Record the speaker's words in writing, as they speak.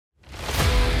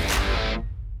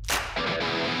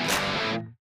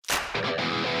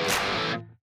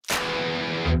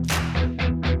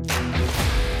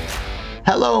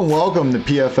Hello and welcome to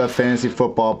PFF Fantasy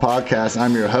Football Podcast.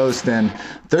 I'm your host, and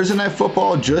Thursday Night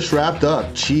Football just wrapped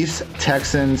up. Chiefs,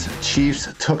 Texans.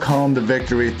 Chiefs took home the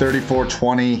victory,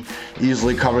 34-20,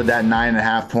 easily covered that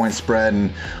 9.5 point spread,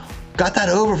 and got that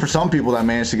over for some people that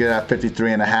managed to get at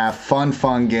 53.5.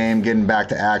 Fun game, getting back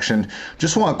to action.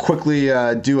 Just want to quickly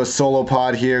do a solo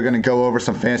pod here. Going to go over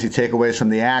some fantasy takeaways from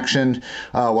the action,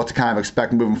 what to kind of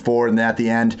expect moving forward, and then at the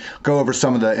end, go over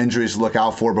some of the injuries to look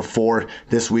out for before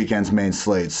this weekend's main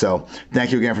slate. So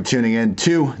thank you again for tuning in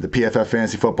to the PFF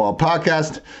Fantasy Football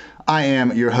Podcast. I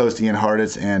am your host, Ian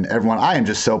Hartitz, and everyone, I am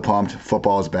just so pumped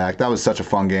football is back. That was such a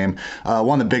fun game.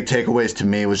 One of the big takeaways to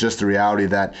me was just the reality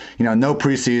that, no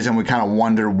preseason, we kind of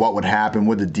wonder what would happen.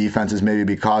 Would the defenses maybe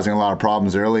be causing a lot of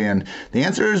problems early? And the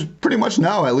answer is pretty much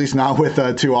no, at least not with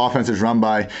two offenses run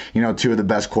by, two of the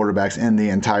best quarterbacks in the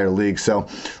entire league. So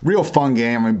real fun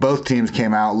game. I mean, both teams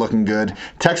came out looking good.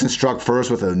 Texans struck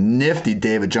first with a nifty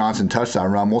David Johnson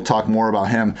touchdown run. We'll talk more about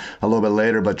him a little bit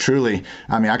later, but truly,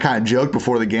 I kind of joked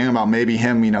before the game about maybe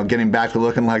him, getting back to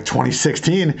looking like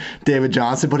 2016 David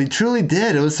Johnson, but he truly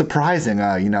did. It was surprising.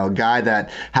 A guy that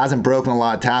hasn't broken a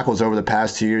lot of tackles over the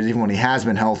past 2 years, even when he has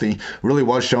been healthy, really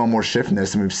was showing more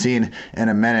shiftiness than we've seen in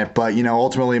a minute. But,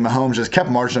 ultimately Mahomes just kept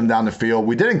marching him down the field.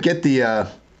 We didn't get the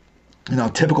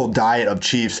typical diet of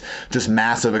Chiefs, just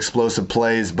massive explosive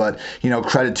plays, but,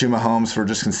 credit to Mahomes for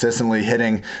just consistently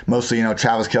hitting mostly,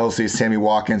 Travis Kelce, Sammy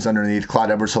Watkins underneath.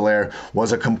 Clyde Edwards-Helaire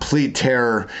was a complete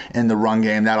terror in the run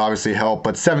game. That obviously helped,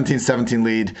 but 17-17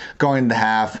 lead going into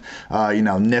half,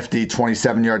 nifty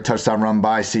 27-yard touchdown run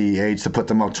by CEH to put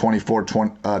them up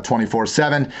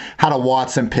 24-7. Had a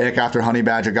Watson pick after Honey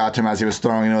Badger got to him as he was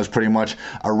throwing, and it was pretty much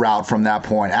a route from that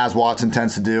point, as Watson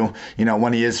tends to do,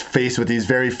 when he is faced with these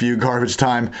very few garbage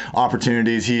time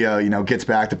opportunities, he gets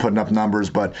back to putting up numbers.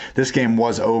 But this game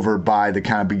was over by the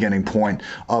kind of beginning point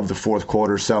of the fourth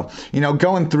quarter. So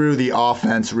going through the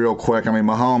offense real quick,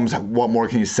 Mahomes, what more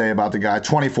can you say about the guy?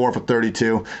 24 for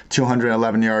 32,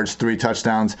 211 yards, 3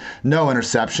 touchdowns, no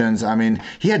interceptions.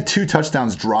 He had 2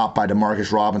 touchdowns dropped by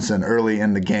Demarcus Robinson early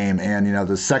in the game, and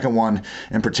the second one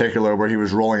in particular, where he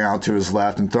was rolling out to his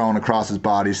left and throwing across his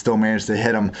body, still managed to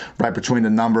hit him right between the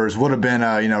numbers. Would have been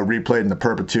replayed into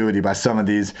perpetuity by some of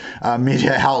these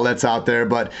media outlets out there,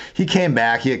 but he came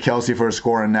back. He hit Kelce for a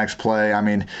score in the next play.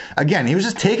 Again, he was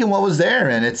just taking what was there,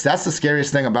 and that's the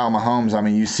scariest thing about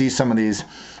Mahomes. You see some of these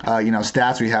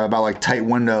stats we have about like tight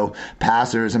window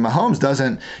passers, and Mahomes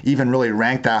doesn't even really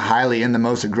rank that highly in the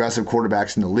most aggressive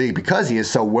quarterbacks in the league because he is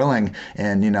so willing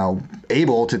and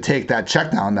able to take that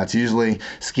check down that's usually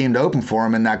schemed open for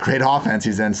him in that great offense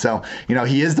he's in. So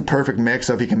he is the perfect mix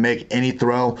of he can make any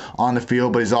throw on the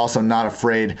field, but he's also not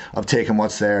afraid of taking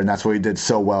what's there, and that's what he did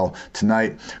so well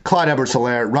tonight. Clyde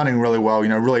Edwards-Helaire running really well,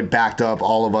 really backed up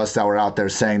all of us that were out there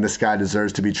saying this guy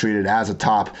deserves to be treated as a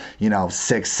top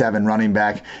 6-7 running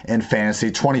back in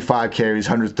fantasy. 25 carries,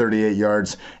 138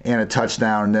 yards, and a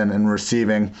touchdown. And then in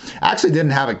receiving, actually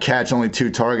didn't have a catch, only 2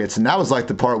 targets, and that was like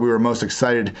the part we were most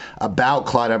excited about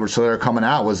Clyde Edwards-Helaire coming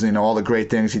out was all the great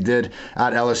things he did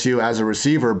at LSU as a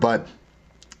receiver. But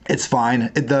it's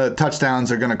fine. The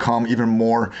touchdowns are going to come even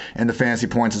more in the fantasy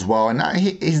points as well. And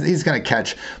he's going to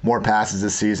catch more passes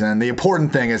this season. And the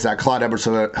important thing is that Clyde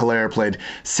Edwards-Helaire played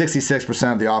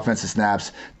 66% of the offensive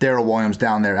snaps. Darrell Williams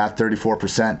down there at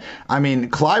 34%.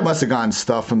 Clyde must have gotten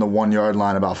stuffed from the 1-yard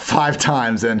line about 5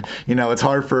 times. And, it's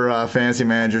hard for fantasy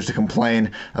managers to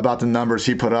complain about the numbers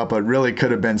he put up, but really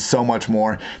could have been so much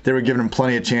more. They were giving him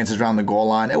plenty of chances around the goal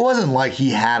line. It wasn't like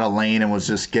he had a lane and was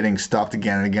just getting stuffed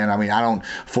again and again. I don't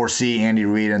foresee Andy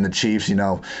Reid and the Chiefs,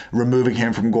 removing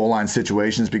him from goal line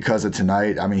situations because of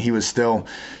tonight. He was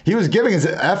giving his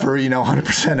effort,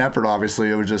 100% effort, obviously.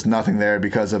 It was just nothing there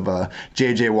because of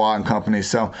J.J. Watt and company.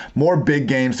 So more big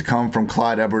games to come from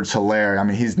Clyde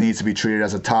Edwards-Helaire. He needs to be treated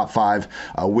as a top 5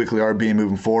 weekly RB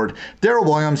moving forward. Darrell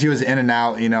Williams, he was in and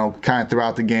out, kind of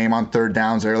throughout the game on third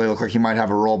downs early. Looked like he might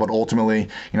have a role, but ultimately,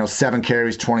 7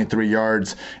 carries, 23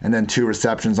 yards, and then 2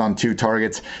 receptions on 2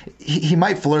 targets. He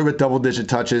might flirt with double-digit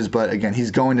touches, but again, he's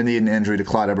going to need an injury to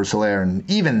Clyde Edwards-Helaire, and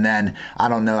even then, I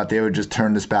don't know that they would just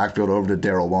turn this backfield over to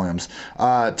Darrell Williams.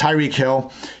 Tyreek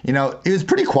Hill, he was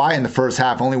pretty quiet in the first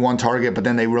half, only 1 target, but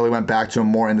then they really went back to him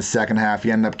more in the second half.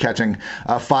 He ended up catching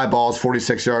 5 balls,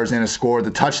 46 yards, and a score.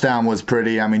 The touchdown was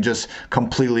pretty. Just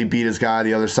completely beat his guy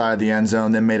the other side of the end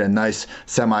zone, then made a nice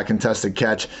semi-contested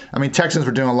catch. Texans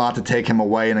were doing a lot to take him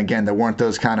away, and again, there weren't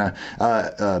those kind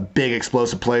of big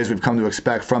explosive plays we've come to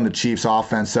expect from the Chiefs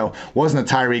offense, so wasn't a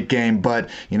Tyreek game, but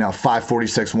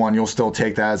 546-1, you'll still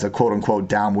take that as a quote-unquote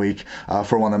down week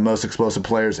for one of the most explosive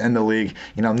players in the league.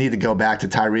 Need to go back to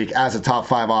Tyreek as a top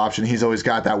 5 option. He's always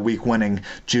got that week winning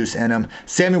juice in him.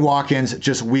 Sammy Watkins,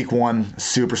 just week 1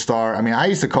 superstar. I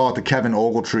used to call it the Kevin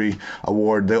Ogletree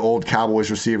Award, the old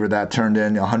Cowboys receiver that turned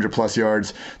in 100-plus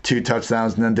yards, 2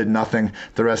 touchdowns, and then did nothing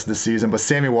the rest of the season. But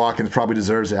Sammy Watkins probably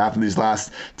deserves it after these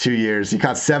last 2 years. He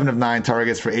caught 7 of 9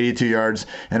 targets for 82 yards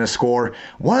and a score.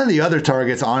 One of the other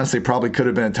targets, honestly, probably could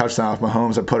have been a touchdown if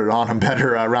Mahomes had put it on him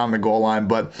better around the goal line,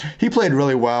 but he played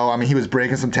really well. He was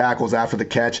breaking some tackles after the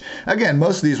catch. Again,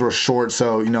 most of these were short,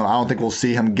 so, I don't think we'll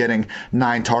see him getting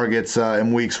 9 targets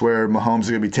in weeks where Mahomes is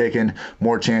going to be taking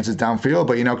more chances downfield.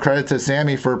 But, credit to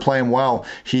Sammy for playing well.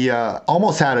 He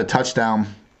almost had a touchdown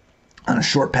on a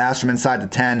short pass from inside the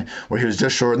 10 where he was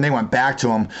just short, and they went back to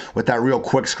him with that real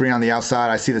quick screen on the outside.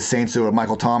 I see the Saints do it with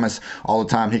Michael Thomas all the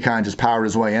time. He kind of just powered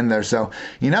his way in there. So,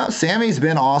 Sammy's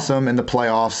been awesome in the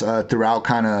playoffs throughout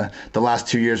kind of the last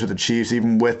 2 years with the Chiefs,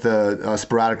 even with the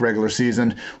sporadic regular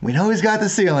season. We know he's got the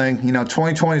ceiling.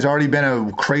 2020's already been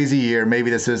a crazy year.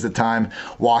 Maybe this is the time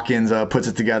Watkins puts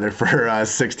it together for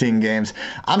 16 games.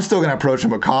 I'm still going to approach him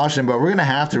with caution, but we're going to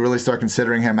have to really start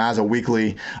considering him as a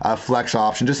weekly flex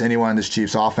option, just anyone in this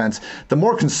Chiefs offense. The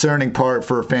more concerning part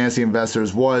for fantasy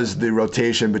investors was the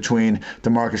rotation between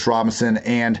Demarcus Robinson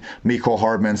and Mecole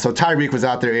Hardman. So Tyreek was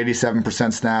out there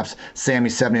 87% snaps, Sammy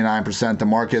 79%,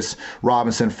 Demarcus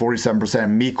Robinson 47%,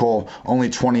 and Mecole only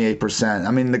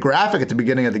 28%. The graphic at the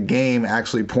beginning of the game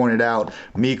actually pointed out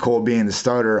Mecole being the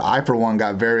starter. I, for one,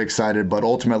 got very excited, but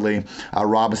ultimately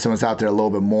Robinson was out there a little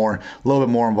bit more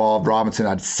involved. Robinson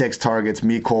had 6 targets,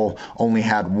 Mecole only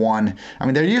had 1.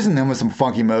 They're using them with some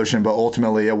funky motion, but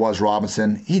ultimately it was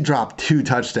Robinson. He dropped 2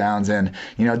 touchdowns and,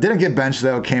 didn't get benched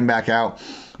though, came back out.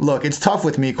 Look, it's tough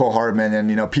with Mecole Hardman,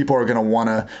 and, people are going to want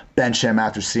to bench him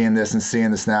after seeing this and seeing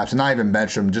the snaps, and not even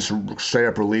bench him, just straight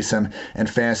up release him in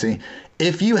fantasy.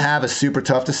 If you have a super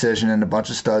tough decision and a bunch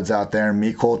of studs out there, and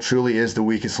Mecole truly is the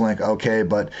weakest link, okay,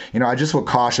 but, I just would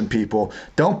caution people,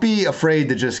 don't be afraid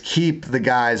to just keep the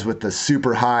guys with the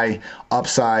super high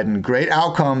upside and great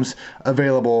outcomes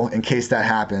available in case that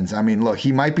happens. Look,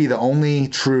 he might be the only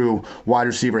true wide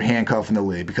receiver handcuff in the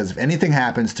league, because if anything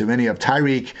happens to any of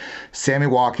Tyreek, Sammy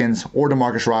Watkins, or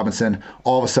Demarcus Robinson,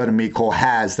 all of a sudden Mecole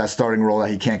has that starting role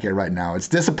that he can't get right now. It's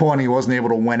disappointing he wasn't able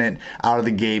to win it out of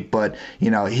the gate, but,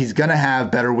 he's going to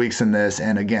have better weeks than this,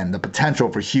 and again, the potential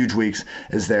for huge weeks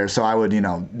is there. So I would,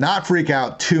 not freak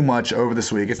out too much over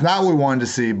this week. It's not what we wanted to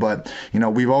see, but,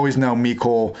 we've always known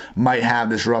Mecole might have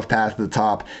this rough path to the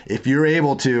top. If you're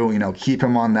able to, keep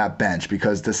him on that bench,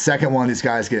 because the second one of these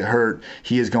guys get hurt,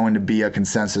 he is going to be a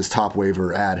consensus top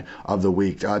waiver ad of the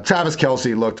week. Travis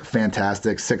Kelce looked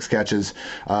fantastic. 6 catches,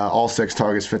 all 6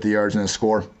 targets, 50 yards, and a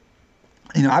score.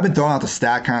 I've been throwing out the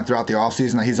stat kind of throughout the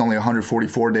offseason that he's only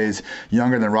 144 days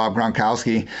younger than Rob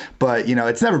Gronkowski, but,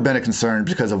 it's never been a concern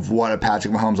because of what a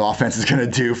Patrick Mahomes offense is going to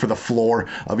do for the floor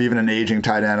of even an aging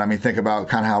tight end. Think about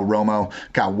kind of how Romo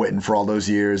got Witten for all those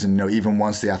years, and, even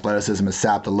once the athleticism is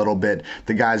sapped a little bit,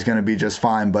 the guy's going to be just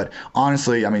fine. But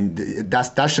honestly,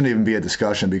 that shouldn't even be a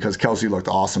discussion, because Kelce looked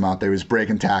awesome out there. He was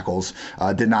breaking tackles,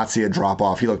 did not see a drop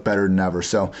off. He looked better than ever.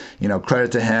 So,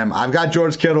 credit to him. I've got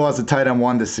George Kittle as a tight end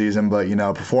 1 this season, but,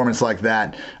 a performance like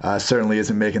that certainly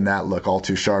isn't making that look all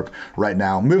too sharp right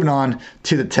now. Moving on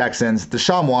to the Texans,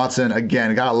 Deshaun Watson,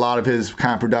 again, got a lot of his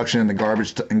kind of production in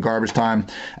garbage time.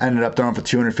 Ended up throwing for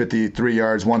 253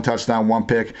 yards, 1 touchdown, 1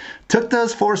 pick. Took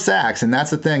those 4 sacks, and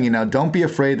that's the thing. Don't be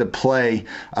afraid to play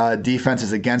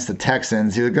defenses against the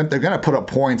Texans. They're going to put up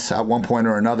points at one point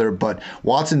or another, but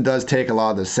Watson does take a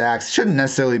lot of the sacks. Shouldn't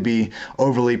necessarily be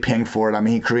overly pinged for it.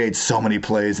 He creates so many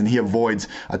plays, and he avoids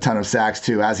a ton of sacks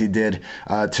too, as he did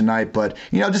tonight, but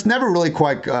just never really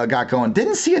quite got going.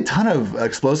 Didn't see a ton of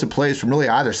explosive plays from really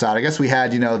either side. I guess we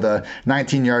had the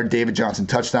 19-yard David Johnson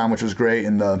touchdown, which was great,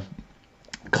 and the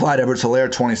Clyde Edwards-Helaire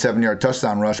 27-yard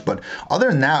touchdown rush. But other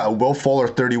than that, a Will Fuller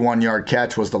 31-yard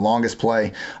catch was the longest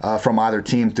play from either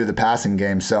team through the passing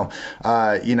game. So,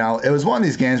 it was one of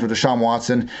these games where Deshaun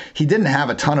Watson, he didn't have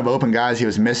a ton of open guys he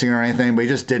was missing or anything, but he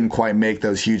just didn't quite make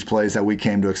those huge plays that we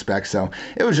came to expect. So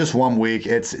it was just 1 week.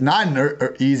 It's not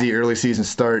an easy early season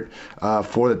start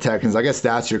for the Texans. I guess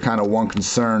that's your kind of one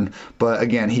concern. But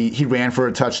again, he ran for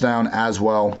a touchdown as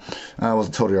well.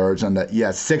 Wasn't total yards on that.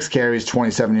 Yeah, 6 carries,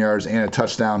 27 yards, and a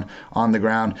touchdown touchdown on the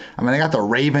ground. I mean, they got the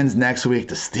Ravens next week,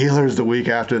 the Steelers the week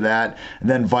after that, and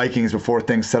then Vikings before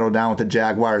things settle down with the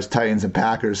Jaguars, Titans, and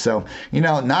Packers. So,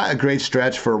 not a great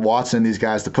stretch for Watson, these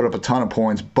guys, to put up a ton of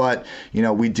points, but,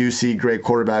 we do see great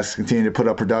quarterbacks continue to put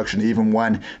up production even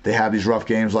when they have these rough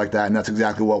games like that, and that's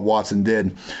exactly what Watson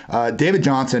did. David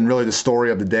Johnson, really the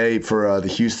story of the day for the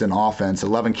Houston offense.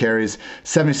 11 carries,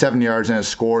 77 yards, and a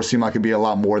score. Seemed like it'd be a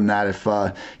lot more than that if,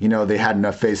 they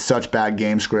hadn't faced such bad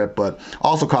game script, but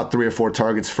also caught 3 or 4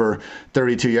 targets for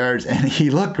 32 yards, and he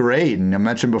looked great. And I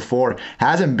mentioned before,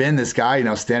 hasn't been this guy,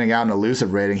 standing out in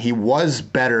elusive rating. He was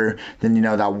better than,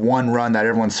 that one run that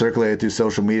everyone circulated through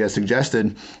social media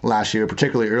suggested last year,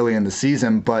 particularly early in the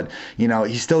season, but,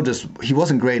 he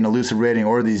wasn't great in elusive rating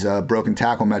or these broken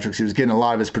tackle metrics. He was getting a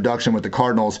lot of his production with the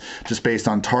Cardinals just based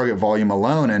on target volume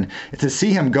alone, and to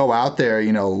see him go out there,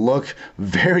 look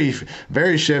very,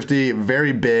 very shifty,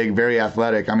 very big, very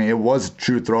athletic. I mean, it was a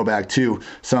true throwback to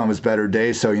some of his better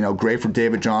days, so, great for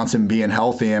David Johnson being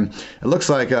healthy, and it looks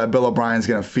like Bill O'Brien's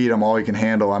going to feed him all he can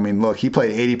handle. I mean, look, he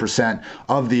played 80%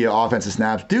 of the offensive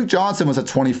snaps. Duke Johnson was at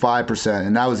 25%,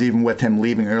 and that was even with him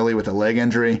leaving early with a leg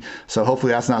injury, so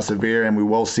hopefully that's not severe, and we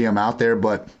will see him out there,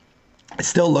 but it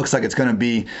still looks like it's going to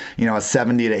be, a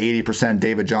 70 to 80%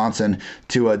 David Johnson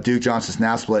to Duke Johnson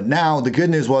snap split. Now, the good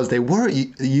news was they were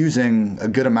using a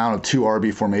good amount of 2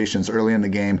 RB formations early in the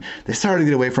game. They started to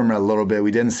get away from it a little bit. We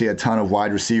didn't see a ton of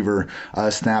wide receiver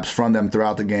snaps from them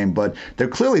throughout the game, but they're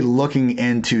clearly looking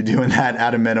into doing that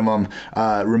at a minimum.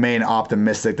 Remain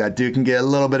optimistic that Duke can get a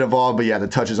little bit involved, but yeah, the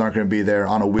touches aren't going to be there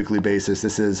on a weekly basis.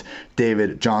 This is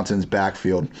David Johnson's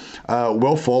backfield.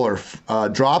 Will Fuller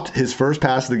dropped his first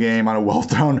pass of the game on a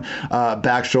well-thrown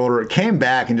back shoulder, came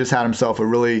back and just had himself a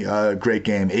really great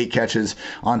game. 8 catches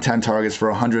on 10 targets for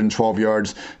 112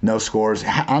 yards, no scores.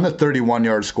 On the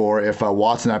 31-yard score, if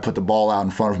Watson and I put the ball out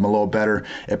in front of him a little better,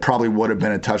 it probably would have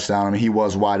been a touchdown. I mean, he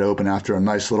was wide open after a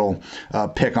nice little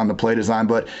pick on the play design,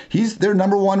 but he's their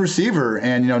number 1 receiver,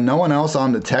 and no one else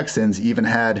on the Texans even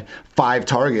had 5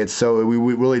 targets, so we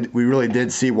really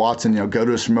did see Watson go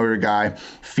to his familiar guy,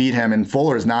 feed him, and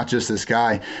Fuller is not just this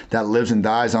guy that lives and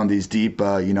dies on these deep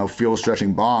field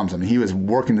stretching bombs. I mean, he was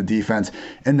working the defense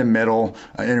in the middle,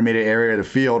 intermediate area of the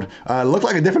field. Looked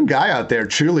like a different guy out there,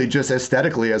 truly, just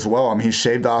aesthetically as well. I mean, he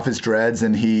shaved off his dreads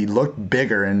and he looked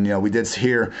bigger, and we did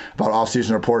hear about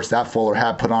offseason reports that Fuller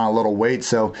had put on a little weight,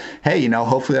 so hey,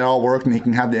 hopefully that all worked and he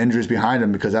can have the injuries behind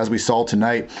him, because as we saw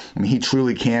tonight, I mean, he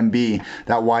truly can be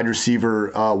that wide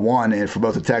receiver 1 for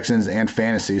both the Texans and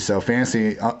fantasy. So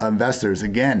fantasy investors,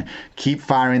 again, keep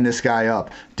firing this guy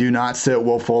up. Do not sit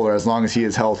Will Fuller as long as he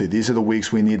is healthy. These are the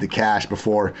weeks we need the cash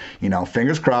before,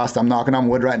 fingers crossed, I'm knocking on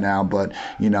wood right now, but,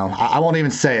 I won't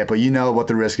even say it, but what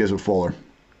the risk is with Fuller.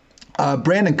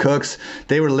 Brandon Cooks,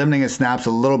 they were limiting his snaps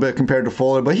a little bit compared to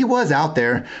Fuller, but he was out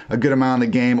there a good amount of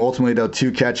the game. Ultimately, though,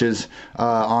 2 catches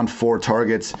on 4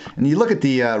 targets. And you look at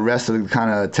the rest of the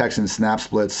kind of Texans snap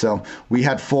splits. So we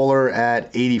had Fuller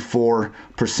at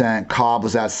 84%, Cobb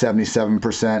was at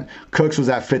 77%, Cooks was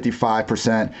at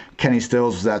 55%, Kenny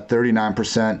Stills was at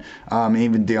 39%,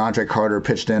 even DeAndre Carter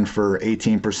pitched in for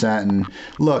 18%. And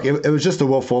look, it was just a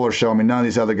Will Fuller show. I mean, none of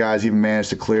these other guys even managed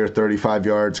to clear 35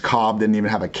 yards. Cobb didn't even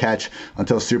have a catch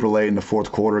until super late in the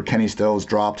fourth quarter. Kenny Stills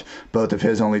dropped both of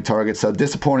his only targets. So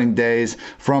disappointing days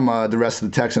from the rest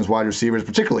of the Texans wide receivers,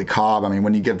 particularly Cobb. I mean,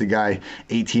 when you give the guy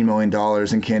 $18 million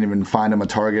and can't even find him a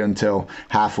target until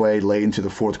halfway late into the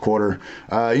fourth quarter,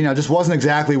 just wasn't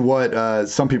exactly what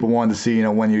some people wanted to see,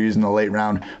 when you're using a late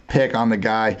round pick on the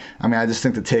guy. I mean, I just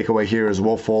think the takeaway here is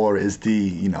Will Fuller is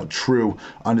the, true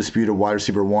undisputed wide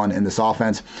receiver 1 in this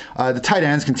offense. The tight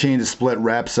ends continue to split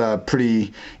reps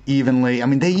pretty evenly. I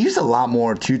mean, they used a lot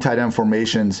more 2 tight end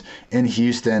formations in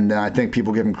Houston than I think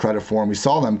people give them credit for, and we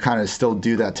saw them kind of still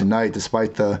do that tonight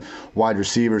despite the wide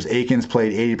receivers. Akins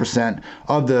played 80%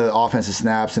 of the offensive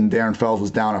snaps, and Darren Fells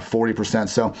was down at 40%,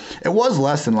 so it was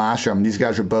less than last year. I mean, these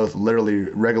guys are both literally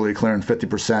regularly clearing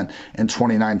 50% in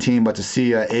 2019, but to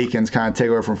see Akins kind of take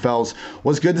over from Fells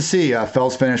was good to see.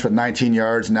 Fells finished with 19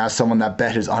 yards, and as someone that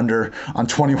bet his under on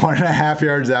 21.5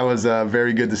 yards, that was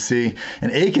very good to see.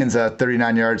 And Akins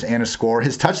 39 yards and a score.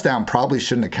 His touchdown probably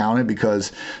shouldn't have counted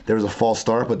because there was a false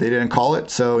start, but they didn't call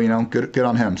it, so good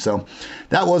on him. So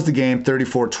that was the game,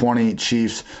 34-20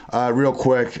 Chiefs. Real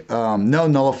quick, no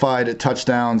nullified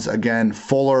touchdowns. Again,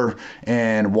 Fuller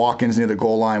and Watkins near the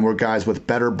goal line were guys with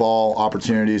better ball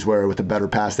opportunities, where with a better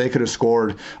pass they could have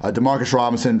scored. Demarcus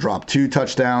Robinson dropped 2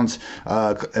 touchdowns,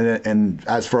 and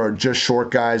as for our just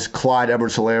short guys, Clyde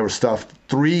Edwards-Helaire was stuffed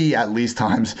three at least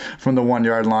times from the 1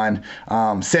 yard line.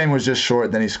 Sam was just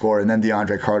short, then he scored, and then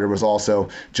DeAndre Carter was also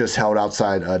just held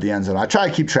outside the end zone. I try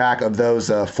to keep track of those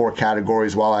four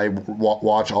categories while I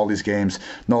watch all these games: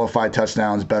 nullified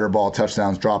touchdowns, better ball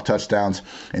touchdowns, drop touchdowns,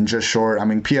 and just short. I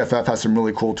mean, PFF has some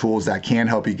really cool tools that can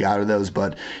help you gather those,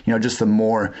 but just the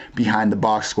more behind the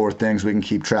box score things we can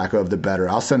keep track of, the better.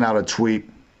 I'll send out a tweet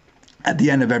at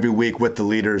the end of every week with the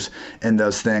leaders in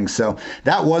those things. So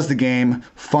that was the game.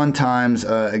 Fun times.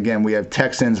 Again, we have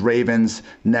Texans, Ravens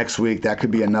next week. That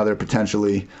could be another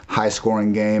potentially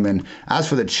high-scoring game. And as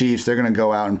for the Chiefs, they're going to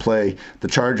go out and play the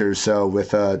Chargers. So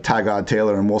with Tyrod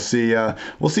Taylor, and we'll see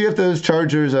if those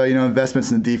Chargers,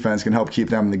 investments in the defense can help keep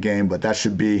them in the game. But that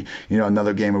should be,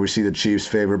 another game where we see the Chiefs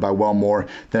favored by well more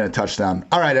than a touchdown.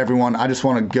 All right, everyone. I just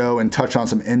want to go and touch on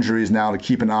some injuries now to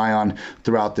keep an eye on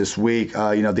throughout this week. The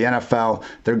NFL.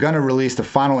 They're going to release the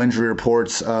final injury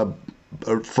reports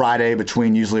Friday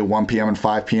between usually 1 p.m. and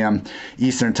 5 p.m.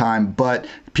 Eastern time, but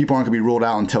people aren't going to be ruled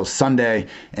out until Sunday.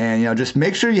 And, just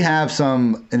make sure you have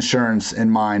some insurance in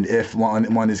mind if one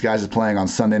of these guys is playing on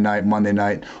Sunday night, Monday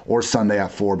night, or Sunday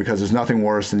at 4, because there's nothing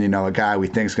worse than, a guy we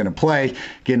think is going to play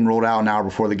getting ruled out an hour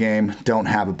before the game, don't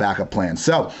have a backup plan.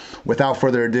 So without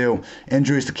further ado,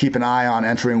 injuries to keep an eye on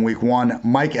entering week 1.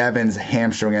 Mike Evans,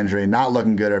 hamstring injury, not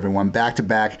looking good, everyone.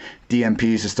 Back-to-back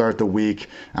DNPs to start the week.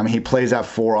 I mean, he plays at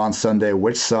 4 on Sunday,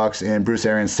 which sucks, and Bruce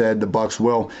Arians said the Bucs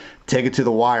will take it to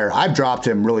the wire. I've dropped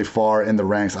him really far in the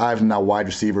ranks. I have him now wide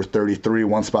receiver 33,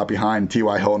 one spot behind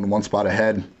T.Y. Hilton, one spot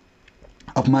ahead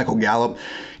of Michael Gallup.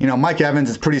 Mike Evans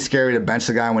is pretty scary to bench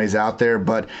the guy when he's out there,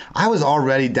 but I was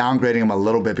already downgrading him a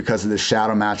little bit because of this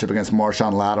shadow matchup against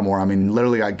Marshawn Lattimore. I mean,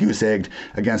 literally got goose-egged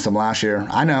against him last year.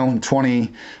 I know, in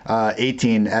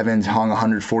 2018, Evans hung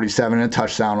 147 and a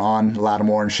touchdown on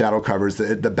Lattimore in shadow covers.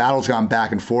 The battle's gone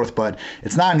back and forth, but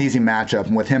it's not an easy matchup.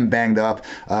 And with him banged up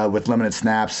with limited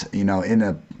snaps, in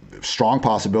a strong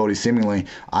possibility, seemingly,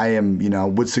 I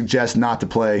would suggest not to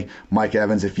play Mike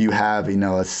Evans if you have,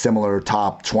 a similar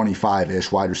top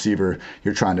 25-ish wide receiver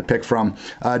you're trying to pick from.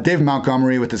 David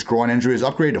Montgomery with this groin injury is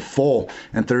upgraded to full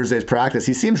in Thursday's practice.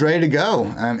 He seems ready to go.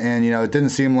 And it didn't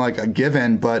seem like a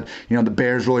given, but, the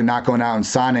Bears really not going out and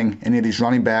signing any of these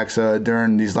running backs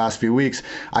during these last few weeks,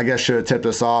 I guess should have tipped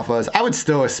us off. I would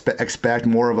still expect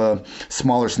more of a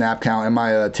smaller snap count. In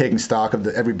my taking stock of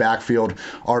every backfield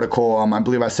article, I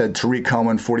believe I said Tariq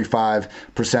Cohen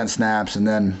 45% snaps, and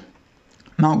then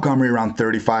Montgomery around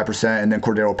 35%, and then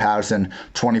Cordero Patterson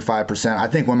 25%. I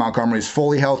think when Montgomery is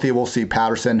fully healthy, we'll see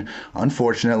Patterson,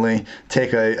 unfortunately,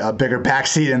 take a bigger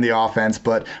backseat in the offense.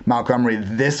 But Montgomery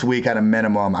this week at a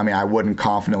minimum, I wouldn't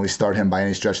confidently start him by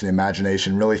any stretch of the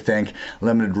imagination. Really think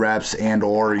limited reps and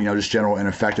or, just general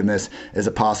ineffectiveness is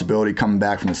a possibility coming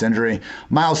back from this injury.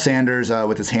 Miles Sanders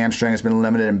with his hamstring has been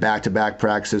limited in back-to-back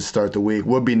practices to start the week.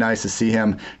 Would be nice to see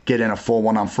him get in a full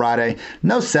one on Friday.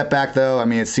 No setback, though.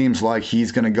 It seems like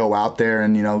he's going to go out there,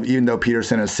 and even though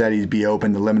Peterson has said he'd be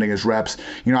open to limiting his reps,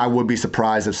 I would be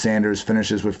surprised if Sanders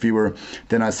finishes with fewer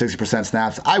than 60%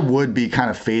 snaps. I would be kind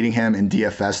of fading him in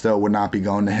DFS, though, would not be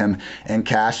going to him in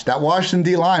cash. That Washington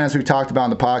D-line, as we talked about in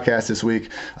the podcast this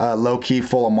week, low-key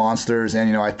full of monsters,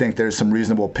 and I think there's some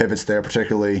reasonable pivots there,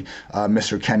 particularly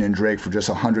Mr. Kenyon Drake for just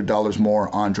 $100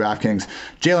 more on DraftKings.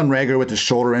 Jalen Reagor with his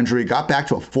shoulder injury got back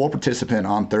to a full participant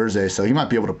on Thursday, so he might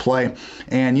be able to play.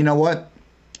 And you know what?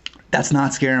 That's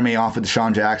not scaring me off of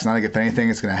Deshaun Jackson. I think if anything,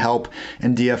 it's going to help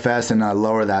in DFS and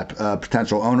lower that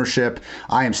potential ownership.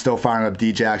 I am still firing up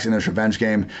D-Jax in this revenge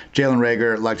game. Jalen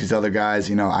Reagor, like these other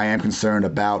guys, I am concerned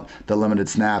about the limited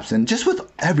snaps. And just with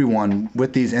everyone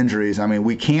with these injuries,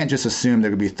 we can't just assume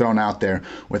they're going to be thrown out there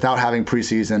without having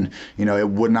preseason. It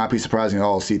would not be surprising at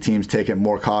all to see teams take it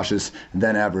more cautious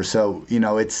than ever. So,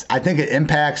 I think it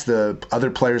impacts the other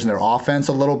players in their offense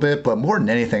a little bit, but more than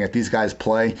anything, if these guys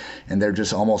play and they're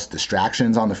just almost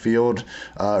distractions on the field,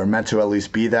 or meant to at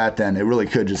least be that, then it really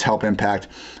could just help impact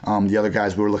the other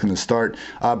guys we were looking to start.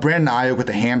 Brandon Ayuk with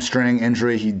a hamstring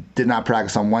injury. He did not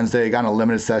practice on Wednesday. He got in a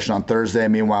limited session on Thursday.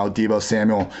 Meanwhile, Deebo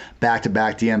Samuel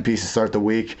back-to-back DNPs to start the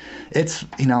week. It's,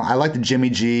 I like the Jimmy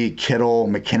G, Kittle,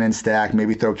 McKinnon stack.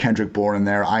 Maybe throw Kendrick Bourne in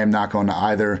there. I am not going to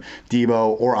either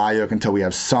Deebo or Ayuk until we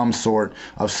have some sort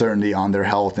of certainty on their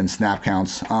health and snap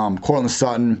counts. Courtland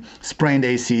Sutton, sprained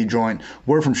AC joint.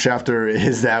 Word from Schefter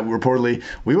is that reportedly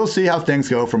we will see how things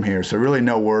go from here. So really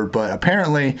no word, but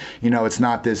apparently, it's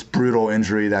not this brutal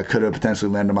injury that could have potentially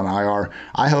landed him on IR.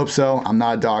 I hope so. I'm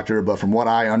not a doctor, but from what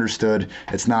I understood,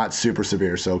 it's not super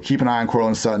severe. So keep an eye on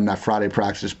Courtland Sutton. That Friday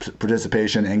practice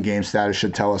participation and game status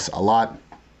should tell us a lot.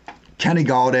 Kenny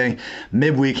Golladay,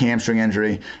 midweek hamstring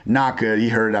injury, not good. He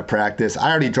hurt it at practice.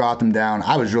 I already dropped him down.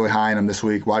 I was really high on him this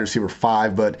week, wide receiver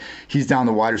 5, but he's down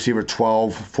to wide receiver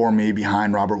 12 for me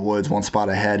behind Robert Woods, one spot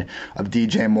ahead of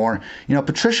DJ Moore.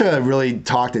 Patricia really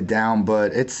talked it down,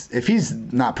 but if he's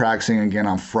not practicing again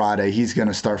on Friday, he's going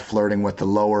to start flirting with the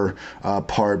lower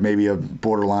part, maybe a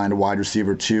borderline to wide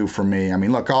receiver 2 for me. I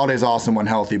mean, look, Galladay's awesome when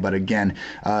healthy, but again,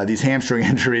 these hamstring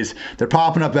injuries, they're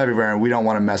popping up everywhere, and we don't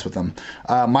want to mess with them.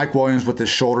 Mike Williams with his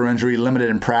shoulder injury, limited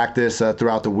in practice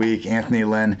throughout the week. Anthony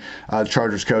Lynn, the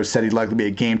Chargers coach, said he'd likely be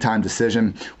a game-time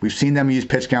decision. We've seen them use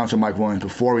pitch counts with Mike Williams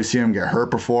before. We've seen him get hurt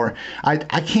before. I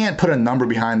can't put a number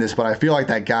behind this, but I feel like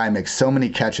that guy makes so many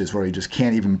catches where he just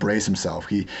can't even brace himself.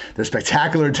 They're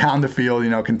spectacular down the field,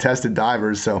 contested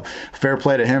divers, so fair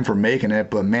play to him for making it,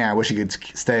 but man, I wish he could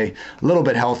stay a little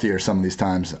bit healthier some of these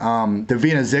times.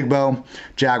 Davina Zigbo,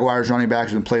 Jaguars running back,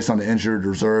 has been placed on the injured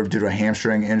reserve due to a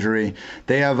hamstring injury.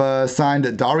 They have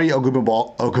signed Dari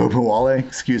Ogunbowale,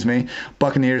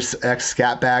 Buccaneers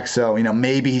ex-scat back, so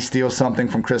maybe he steals something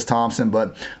from Chris Thompson,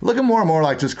 but looking more and more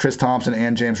like just Chris Thompson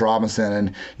and James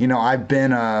Robinson. And I've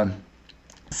been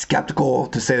skeptical,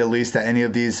 to say the least, that any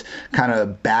of these kind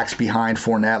of backs behind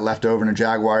Fournette left over in the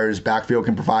Jaguars backfield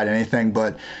can provide anything.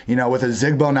 But, with a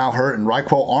Zigbo now hurt and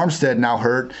Raekwon Armstead now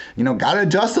hurt, got to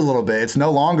adjust a little bit. It's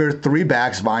no longer 3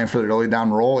 backs vying for the early down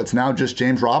role. It's now just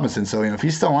James Robinson. So, if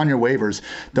he's still on your waivers,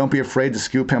 don't be afraid to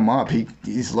scoop him up.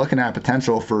 He's looking at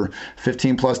potential for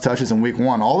 15-plus touches in week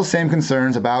 1. All the same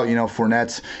concerns about,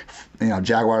 Fournette's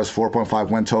Jaguars 4.5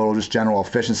 win total, just general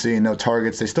efficiency and no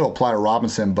targets. They still apply to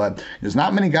Robinson, but there's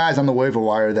not many guys on the waiver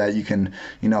wire that you can,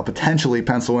 potentially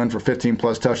pencil in for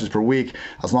 15-plus touches per week.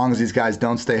 As long as these guys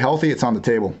don't stay healthy, it's on the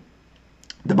table.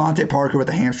 Devontae Parker with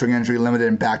a hamstring injury, limited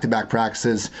in back-to-back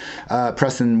practices.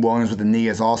 Preston Williams with the knee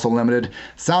is also limited.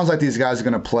 Sounds like these guys are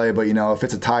going to play, but, if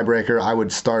it's a tiebreaker, I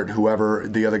would start whoever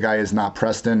the other guy is, not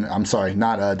Preston. I'm sorry,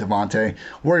 not Devontae.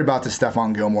 Worry about the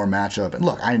Stephon Gilmore matchup. And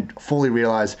look, I fully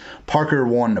realize Parker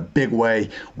won in a big way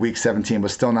week 17, but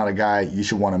still not a guy you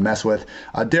should want to mess with.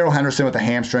 Darrell Henderson with a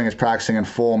hamstring is practicing in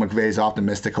full. McVay's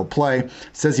optimistic he'll play.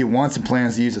 Says he wants and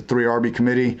plans to use a 3 RB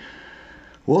committee.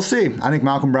 We'll see. I think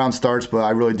Malcolm Brown starts, but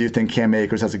I really do think Cam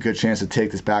Akers has a good chance to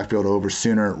take this backfield over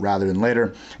sooner rather than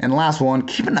later. And last one,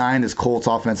 keep an eye on this Colts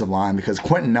offensive line, because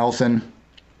Quentin Nelson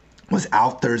was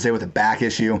out Thursday with a back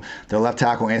issue. Their left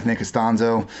tackle, Anthony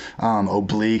Costanzo,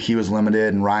 oblique, he was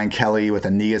limited, and Ryan Kelly with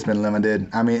a knee has been limited.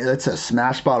 I mean, it's a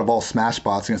smash spot of all smash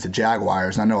spots against the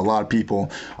Jaguars. And I know a lot of people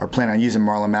are planning on using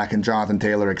Marlon Mack and Jonathan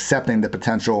Taylor, accepting the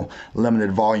potential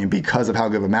limited volume because of how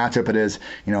good of a matchup it is.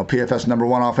 PFF's number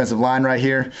 1 offensive line right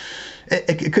here.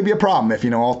 It could be a problem if,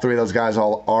 all 3 of those guys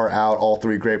are out, all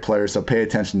 3 great players, so pay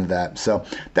attention to that. So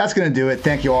that's going to do it.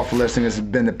 Thank you all for listening. This has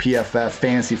been the PFF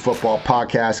Fantasy Football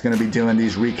Podcast. Going to be doing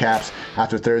these recaps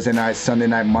after Thursday night, Sunday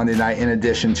night, Monday night, in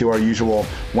addition to our usual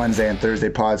Wednesday and Thursday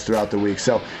pods throughout the week.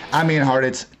 So I'm Ian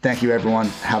Hartitz. Thank you, everyone.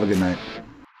 Have a good night.